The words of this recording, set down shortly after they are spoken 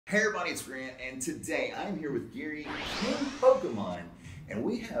Hey everybody, it's Grant, and today I'm here with Gary, King Pokemon, and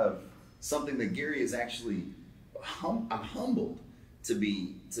we have something that Gary is actually, I'm humbled to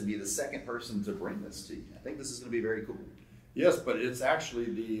be the second person to bring this to you. I think this is going to be very cool. Yes, but it's actually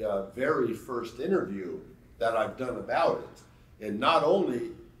the very first interview that I've done about it. And not only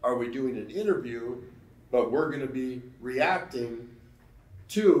are we doing an interview, but we're going to be reacting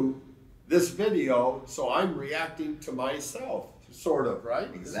to this video, so I'm reacting to myself. Sort of, right?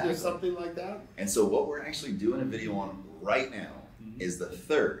 Exactly. Is there something like that? And so what we're actually doing a video on right now is the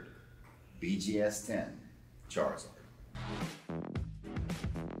third BGS 10 Charizard.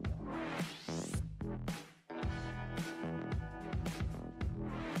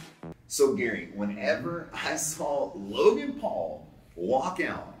 So Gary, whenever I saw Logan Paul walk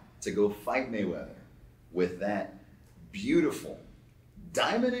out to go fight Mayweather with beautiful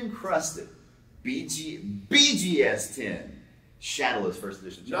diamond encrusted BGS 10 Shadowless first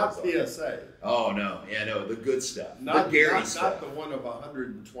edition Charizard. Not PSA. Oh no, yeah, no, the good stuff. Not the Gary stuff. Not the one of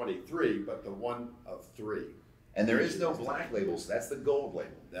 123, but the one of 3. And there is no black label, so that's the gold label.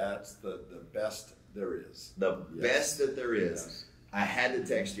 That's the best there is. The best that there is. Yes. I had to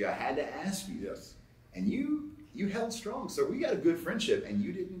text you. I had to ask you. Yes. And you held strong. So we got a good friendship, and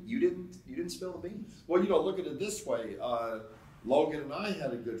you didn't spill the beans. Well, look at it this way. Logan and I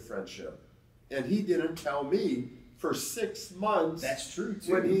had a good friendship, and he didn't tell me for 6 months. That's true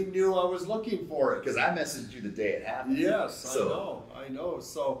too. When he knew I was looking for it. Because I messaged you the day it happened. Yes, I know.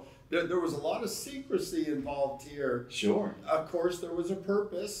 So there was a lot of secrecy involved here. Sure. Of course, there was a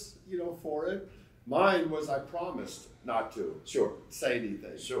purpose, for it. Mine was I promised not to. Sure. Say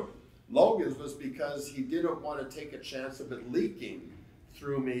anything. Sure. Logan's was because he didn't want to take a chance of it leaking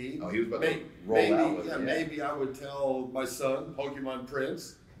through me. Oh, he was about to roll out with it. Maybe I would tell my son, Pokemon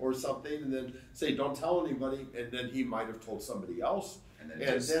Prince, or something, and then say, don't tell anybody, and then he might have told somebody else, and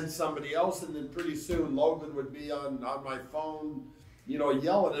then somebody else, and then pretty soon Logan would be on my phone,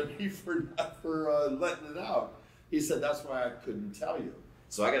 yelling at me for letting it out. He said, that's why I couldn't tell you.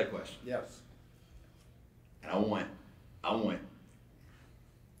 So I got a question. Yes. And I want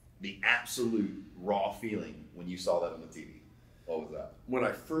the absolute raw feeling when you saw that on the TV. What was that? When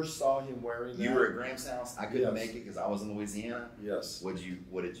I first saw him wearing that. You were at Graham's house. I couldn't make it because I was in Louisiana. Yes. What did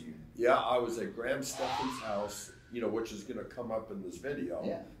you? Yeah, I was at Graham Stephan's house, which is going to come up in this video.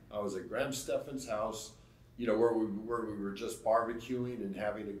 Yeah. I was at Graham Stephan's house, where we were just barbecuing and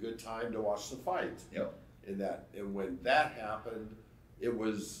having a good time to watch the fight. Yep. And when that happened, it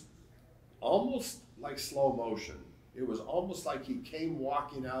was almost like slow motion. It was almost like he came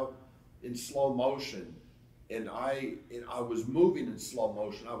walking out in slow motion. And I was moving in slow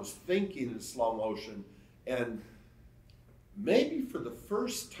motion. I was thinking in slow motion. And maybe for the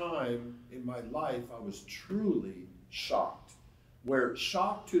first time in my life, I was truly shocked.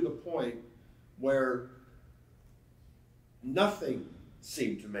 Shocked to the point where nothing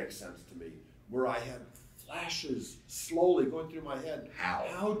seemed to make sense to me. Where I had flashes slowly going through my head.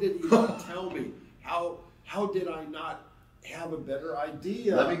 How did he not tell me? How did I not have a better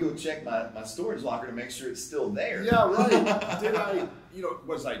idea? Let me go check my storage locker to make sure it's still there. Yeah, right. Did I,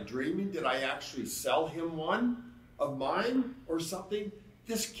 was I dreaming? Did I actually sell him one of mine or something?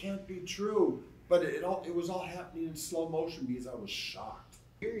 This can't be true. But it was all happening in slow motion because I was shocked.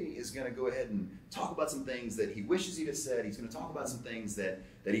 Gary is going to go ahead and talk about some things that he wishes he'd have said. He's going to talk about some things that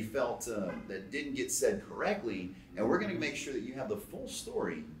he felt that didn't get said correctly. And we're going to make sure that you have the full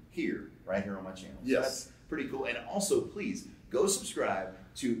story right here on my channel. Yes. So that's pretty cool. And also, please go subscribe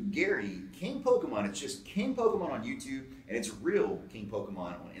to Gary King Pokemon. It's just King Pokemon on YouTube, and it's real King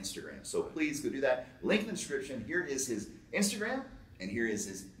Pokemon on Instagram. So please go do that. Link in the description. Here is his Instagram, and here is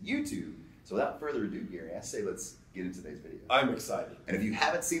his YouTube. So without further ado, Gary, I say let's get into today's video. I'm excited. And if you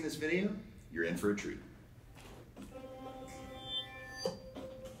haven't seen this video, you're in for a treat.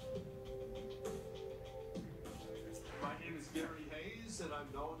 My name is Gary Hayes, and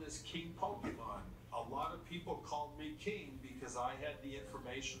I'm known as King Pokemon. A lot of people called me King because I had the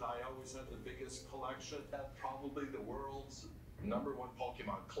information. I always had the biggest collection. Had probably the world's #1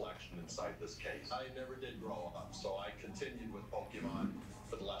 Pokemon collection inside this case. I never did grow up, so I continued with Pokemon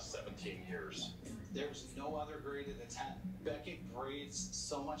for the last 17 years. There's no other grader that's had Beckett grades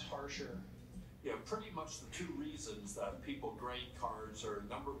so much harsher. Yeah, pretty much the 2 reasons that people grade cards are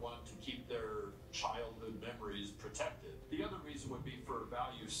 #1 to keep their childhood memories protected. The other reason would be for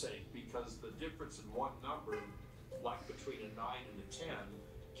value's sake, because the difference in one number, like between a 9 and a 10,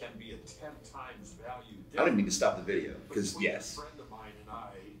 can be a 10 times value difference. I didn't mean to stop the video, because yes. A friend of mine and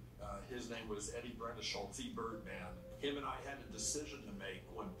I, his name was Eddie Brenneschultz, Birdman. Him and I had a decision to make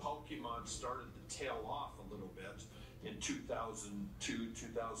when Pokemon started to tail off a little bit. in 2002,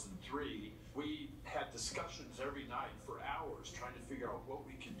 2003, we had discussions every night for hours trying to figure out what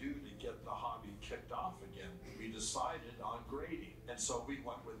we could do to get the hobby kicked off again. We decided on grading, and so we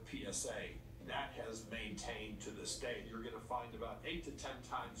went with PSA. That has maintained to this day. You're going to find about 8 to 10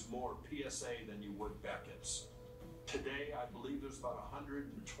 times more PSA than you would Beckett's. Today, I believe there's about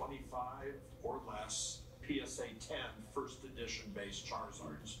 125 or less PSA 10 first edition base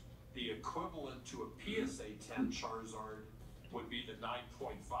Charizards. The equivalent to a PSA 10 Charizard would be the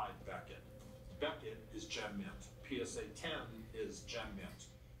 9.5 Beckett. Beckett is Gem Mint. PSA 10 is Gem Mint.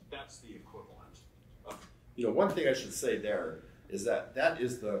 That's the equivalent of. You know, one thing I should say there is that that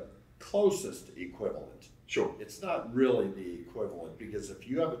is the closest equivalent. Sure. It's not really the equivalent, because if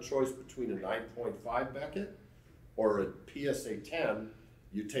you have a choice between a 9.5 Beckett or a PSA 10,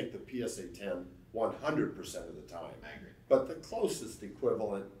 you take the PSA 10 100% of the time. I agree. But the closest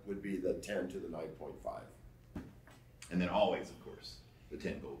equivalent would be the 10 to the 9.5. And then always, of course, the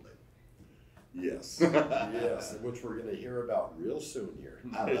 10 gold label. Yes, yes, which we're going to hear about real soon here.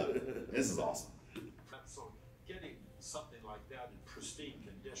 I love it. This is awesome. So getting something like that in pristine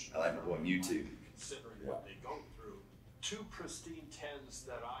condition. I like my boy Mewtwo. Considering what they go through. 2 pristine 10s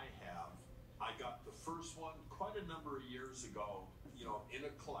that I have. I got the first one quite a number of years ago, you know, in a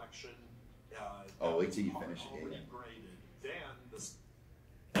collection. Oh, wait till you finish it. Already Yeah. graded. Then this.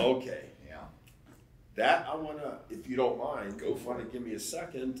 Okay. Yeah. That I want to, if you don't mind, Go for want to it. give me a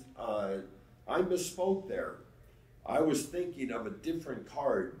second. I misspoke there. I was thinking of a different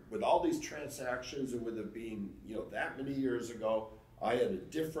card. With all these transactions and with it being, you know, that many years ago, I had a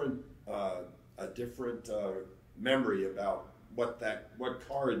different memory about what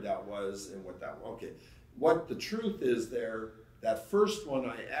card that was and what that. Okay, what the truth is there. That first one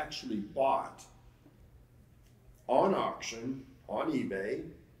I actually bought on auction on eBay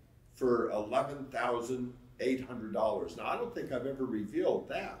for $11,800. Now I don't think I've ever revealed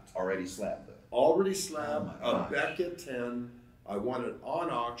that. Already slapped though. Already slabbed, Oh my a gosh. Beckett 10. I won it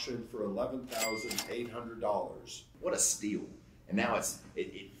on auction for $11,800. What a steal! And now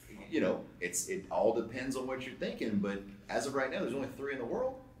it all depends on what you're thinking. But as of right now, there's only 3 in the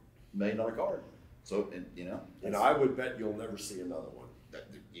world. $1 million card. So And I would bet you'll never see another one.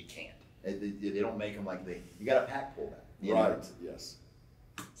 you can't. They don't make them like you got a pack pull back. You Right, know? yes.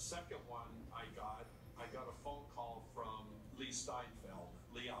 Second one I got a phone call from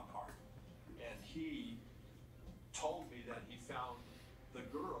Leonhardt, and he told me that he found the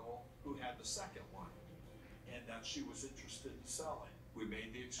girl who had the second one, and that she was interested in selling. We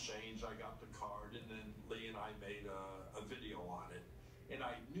made the exchange, I got the card, and then Lee and I made a video on it, and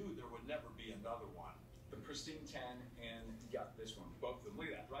I knew there would never be another one. The pristine 10 and you got this one. Both of them. Look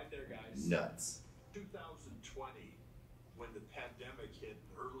at that right there, guys. Nuts. 2020, when the pandemic hit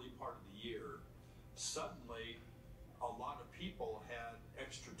the early part of the year, suddenly a lot of people had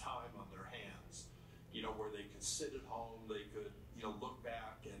extra time on their hands, you know, where they could sit at home, they could, you know, look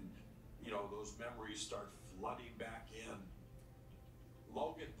back and, you know, those memories start flooding back in.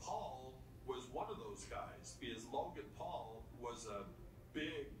 Logan Paul was one of those guys, because Logan Paul was a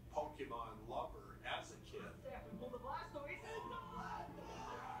big Pokemon lover as a kid.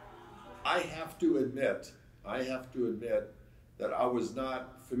 I have to admit that I was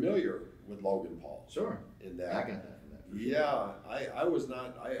not familiar with Logan Paul. Sure. In that. I got that from that. Yeah, I was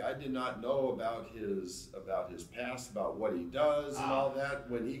not. I did not know about his past, about what he does and all that.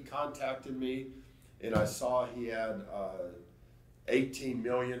 When he contacted me, and I saw he had 18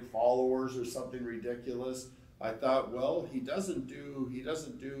 million followers or something ridiculous, I thought, well, he doesn't do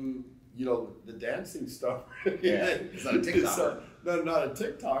you know, the dancing stuff. Yeah, he's not a TikToker. No, not a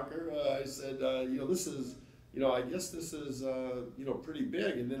TikToker. I said, you know, this is, you know, I guess this is, you know, pretty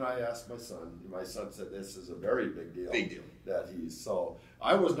big. And then I asked my son. My son said this is a very big deal. Big deal. That he's so.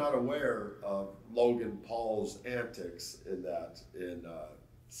 I was not aware of Logan Paul's antics in that.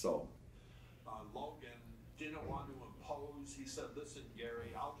 Logan didn't want to impose. He said, "Listen,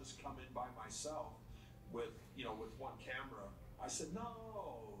 Gary, I'll just come in by myself with one camera." I said, "No."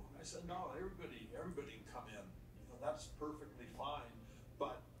 Everybody can come in. You know, that's perfectly fine.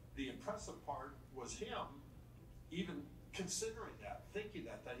 But the impressive part was him even considering that, thinking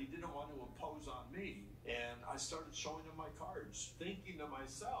that he didn't want to impose on me. And I started showing him my cards, thinking to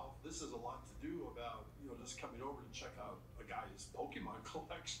myself, this is a lot to do about, you know, just coming over to check out a guy's Pokemon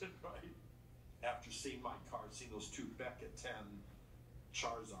collection, right? After seeing my cards, seeing those 2 Beckett 10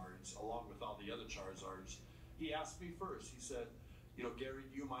 Charizards, along with all the other Charizards, he asked me first, he said, you know, "Gary,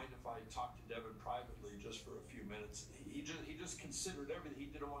 do you mind if I talk to Devin privately just for a few minutes?" He just considered everything. He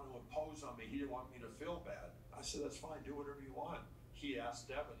didn't want to impose on me. He didn't want me to feel bad. I said, "That's fine. Do whatever you want." He asked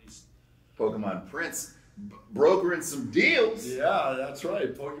Devin. Pokemon Prince brokering some deals. Yeah, that's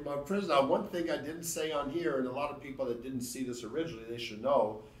right. Pokemon Prince. Now, one thing I didn't say on here, and a lot of people that didn't see this originally, they should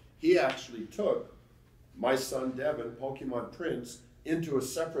know, he actually took my son Devin, Pokemon Prince, into a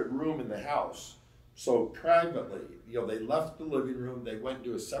separate room in the house. So privately, they left the living room, they went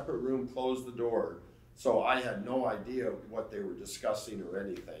into a separate room, closed the door. So I had no idea what they were discussing or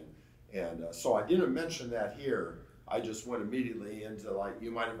anything. And so I didn't mention that here. I just went immediately into like,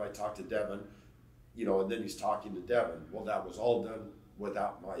 you mind if I talk to Devin? And then he's talking to Devin. Well, that was all done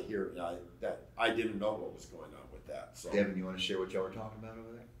without my hearing. I didn't know what was going on with that. So Devin, you want to share what y'all were talking about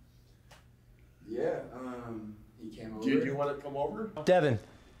over there? Yeah, he came over. Do you want to come over? Devin,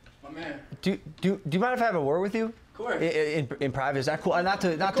 My man. do you mind if I have a word with you? Of course. In private, is that cool? Not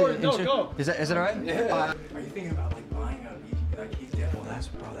to. Go. Is that all right? Yeah. Are you thinking about like buying a BG? Like he's definitely. Well,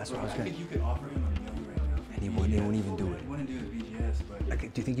 that's what I was I gonna. think you could offer him $1 million right now. And he wouldn't even do it. He wouldn't do the BGS, but. Like,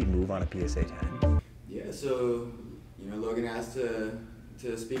 do you think he'd move on a PSA 10? Yeah, so, Logan asked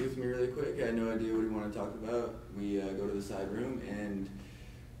to speak with me really quick. I had no idea what he wanted to talk about. We go to the side room, and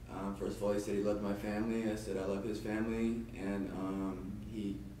first of all, he said he loved my family. I said I love his family, and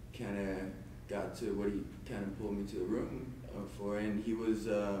he kind of got to what he kind of pulled me to the room for, and he was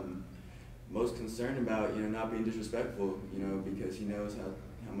most concerned about, not being disrespectful, because he knows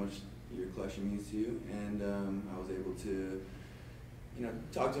how much your collection means to you, and I was able to,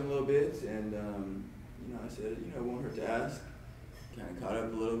 talk to him a little bit, and I said, it won't hurt to ask. Kind of caught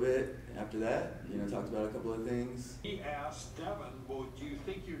up a little bit after that, talked about a couple of things. He asked Devin, well, do you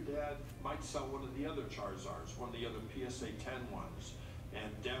think your dad might sell one of the other Charizards, one of the other PSA 10 ones?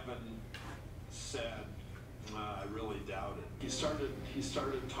 And Devin said, I really doubt it. He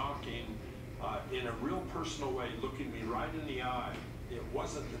started talking in a real personal way, looking me right in the eye. It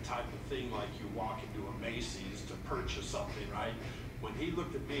wasn't the type of thing like you walk into a Macy's to purchase something, right? When he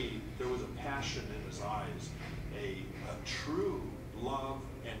looked at me, there was a passion in his eyes, a true love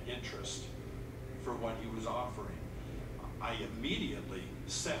and interest for what he was offering. I immediately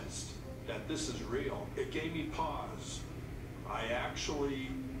sensed that this is real. It gave me pause. I actually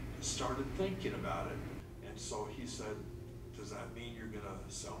started thinking about it. And so he said, does that mean you're gonna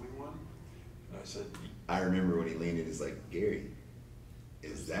sell me one? And I said, I remember when he leaned in, he's like, Gary,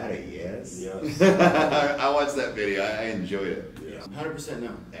 is that a yes? Yes. I watched that video. I enjoyed it. Yeah. 100%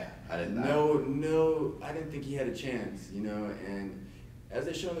 no. Yeah, I didn't know. No, I didn't think he had a chance, and as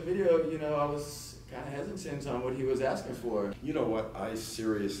they showed in the video, I was kind of hesitant on what he was asking for. You know what I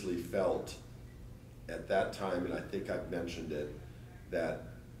seriously felt at that time, and I think I've mentioned it, that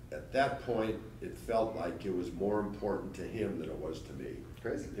at that point it felt like it was more important to him than it was to me.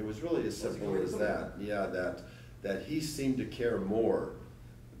 Crazy. It was really as simple as that. Yeah, that he seemed to care more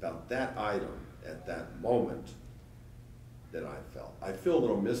about that item at that moment than I felt. I feel a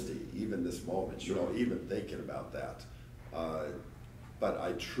little misty even this moment, even thinking about that. But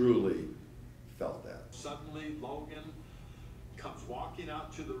I truly felt that. suddenly Logan comes walking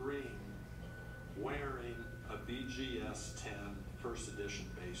out to the ring wearing a BGS 10 first edition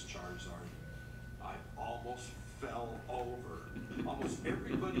base Charizard. I almost fell over. Almost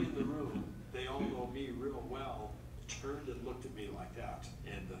everybody in the room, they all know me real well, turned and looked at me like that.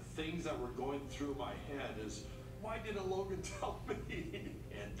 And the things that were going through my head is, why didn't Logan tell me?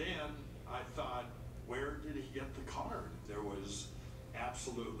 And then I thought, where did he get the card? There was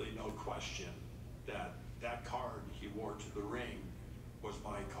absolutely no question that that card he wore to the ring was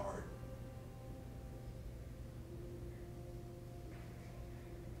my card.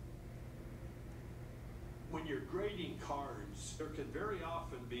 When you're grading cards, there can very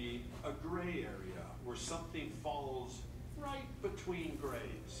often be a gray area where something falls right between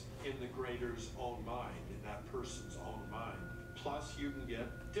grades in the grader's own mind, in that person's own mind. Plus, you can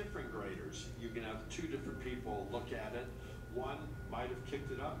get different graders. You can have two different people look at it. One might have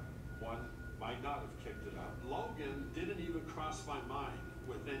kicked it up, one might not have kicked it up. Logan didn't even cross my mind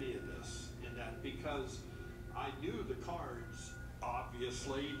with any of this, in that because I knew the cards.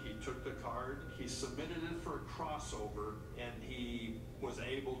 Obviously, he took the card, he submitted it for a crossover, and he was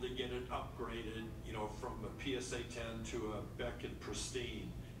able to get it upgraded, you know, from a PSA 10 to a Beckett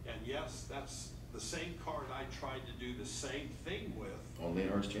Pristine. And yes, that's the same card I tried to do the same thing with. Only in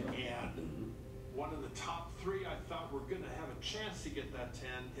ours channel. And one of the top three I thought were going to have a chance to get that 10,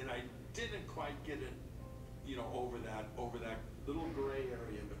 and I didn't quite get it, you know, over that little gray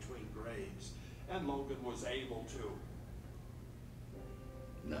area between grades. And Logan was able to.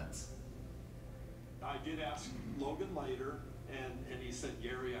 Nuts. I did ask Logan later, and he said,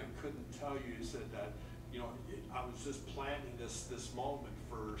 Gary, I couldn't tell you. He said that, you know, I was just planning this moment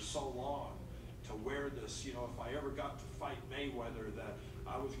for so long to wear this, you know, if I ever got to fight Mayweather, that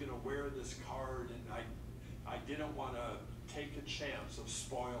I was going to wear this card, and I I didn't want to take a chance of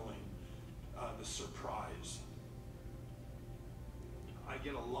spoiling the surprise. I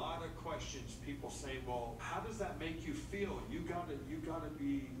get a lot of questions, people say, well, how does that make you feel? You gotta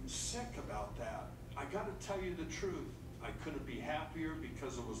be sick about that. I gotta tell you the truth. I couldn't be happier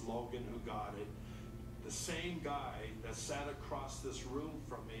because it was Logan who got it. The same guy that sat across this room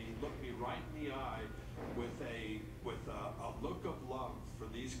from me looked me right in the eye with a look of love for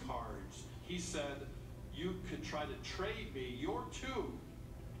these cards. He said, you could try to trade me your two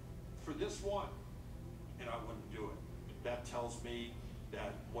for this one, and I wouldn't do it. That tells me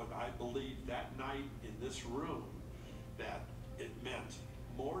that what I believed that night in this room, that it meant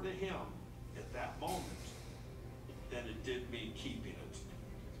more to him at that moment than it did me keeping it. It's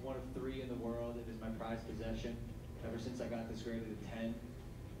one of 3 in the world. It is my prized possession. Ever since I got this graded at 10,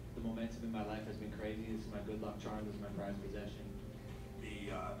 the momentum in my life has been crazy. This is my good luck charm. This is my prized possession.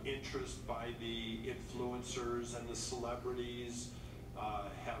 The interest by the influencers and the celebrities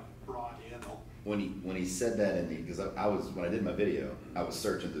have brought in When he said that, and because when I did my video, I was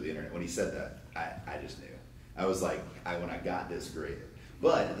searching through the internet. When he said that, I just knew. I was like, when I got this graded.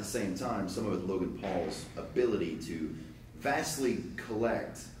 But at the same time, some of Logan Paul's ability to vastly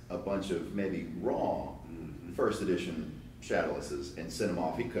collect a bunch of maybe raw first edition shadowlesses and send them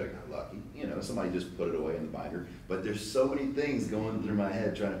off. He could have got lucky. You know, somebody just put it away in the binder. But there's so many things going through my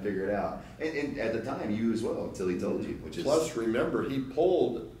head trying to figure it out. And at the time, you as well, until he told you. Which is Plus, remember, he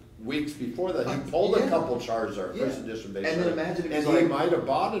pulled weeks before that. He pulled a couple Charizard first edition base. And then imagine if and he might have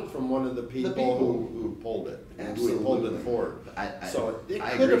bought it from one of the people who pulled it. Absolutely. Who pulled it for. So it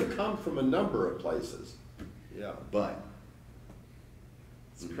could have come from a number of places. Yeah. But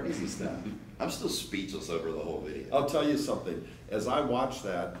it's crazy stuff. I'm still speechless over the whole video. I'll tell you something. As I watch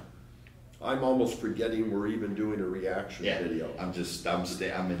that, I'm almost forgetting we're even doing a reaction video. I'm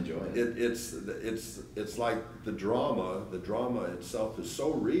enjoying it. It's like the drama itself is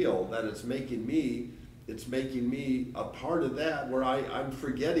so real that it's making me a part of that, where I'm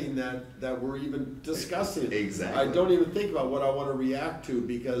forgetting that we're even discussing. Exactly. I don't even think about what I want to react to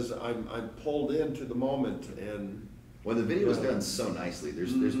because I'm pulled into the moment. And when the video is done so nicely,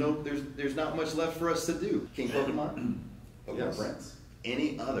 there's not much left for us to do. King Pokemon, Pokemon Prince.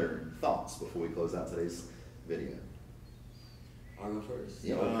 Any other thoughts before we close out today's video? I'll go first.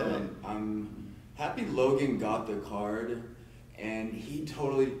 Yeah, okay. I'm happy Logan got the card, and he's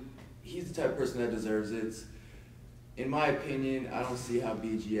the type of person that deserves it. In my opinion, I don't see how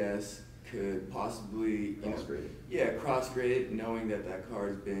BGS could possibly cross-grade it, knowing that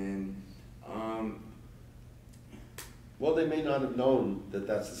card's been. Well, they may not have known that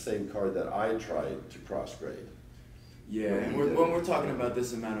that's the same card that I tried to cross-grade. Yeah, and when we're talking about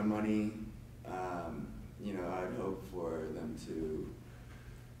this amount of money, I'd hope for them to.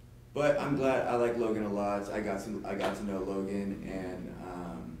 But I'm glad. I like Logan a lot. I got to know Logan, and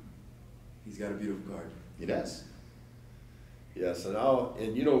he's got a beautiful card. He does. Yes,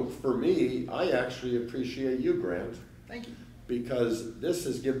 and for me, I actually appreciate you, Grant. Thank you. Because this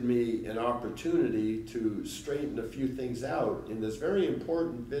has given me an opportunity to straighten a few things out in this very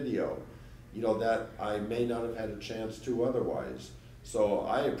important video, that I may not have had a chance to otherwise. So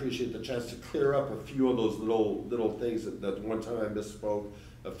I appreciate the chance to clear up a few of those little things that one time I misspoke,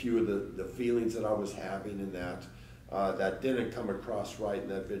 a few of the feelings that I was having in that didn't come across right in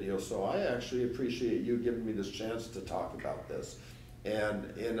that video. So I actually appreciate you giving me this chance to talk about this.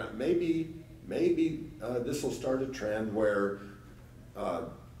 And maybe this will start a trend where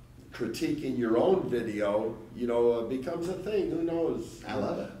critiquing your own video, becomes a thing. Who knows? I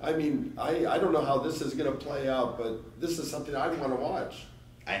love it. I mean, I don't know how this is going to play out, but this is something I want to watch.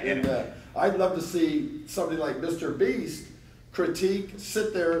 I'd love to see somebody like MrBeast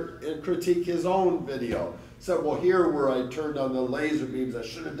sit there and critique his own video. So, well, here where I turned on the laser beams, I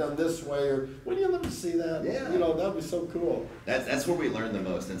should have done this way. Or when you love to see that, that'd be so cool. That's where we learn the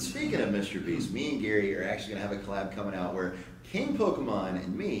most. And speaking of MrBeast, me and Gary are actually going to have a collab coming out where King Pokemon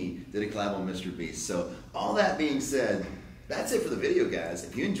and me did a collab on MrBeast. So all that being said, that's it for the video, guys.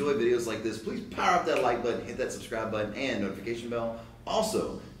 If you enjoy videos like this, please power up that like button, hit that subscribe button, and notification bell.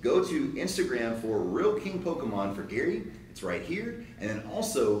 Also, go to Instagram for Real King Pokemon for Gary. It's right here. And then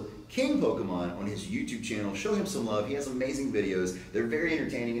also King Pokemon on his YouTube channel. Show him some love. He has amazing videos. They're very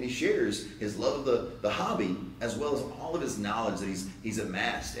entertaining, and he shares his love of the hobby as well as all of his knowledge that he's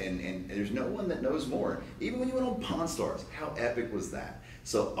amassed. And there's no one that knows more. Even when you went on Pawn Stars, how epic was that?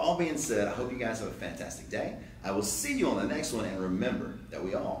 So all being said, I hope you guys have a fantastic day. I will see you on the next one, and remember that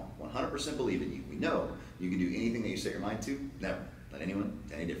we all 100% believe in you. We know you can do anything that you set your mind to. Never let anyone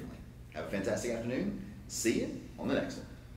tell you differently. Have a fantastic afternoon. See you on the next one.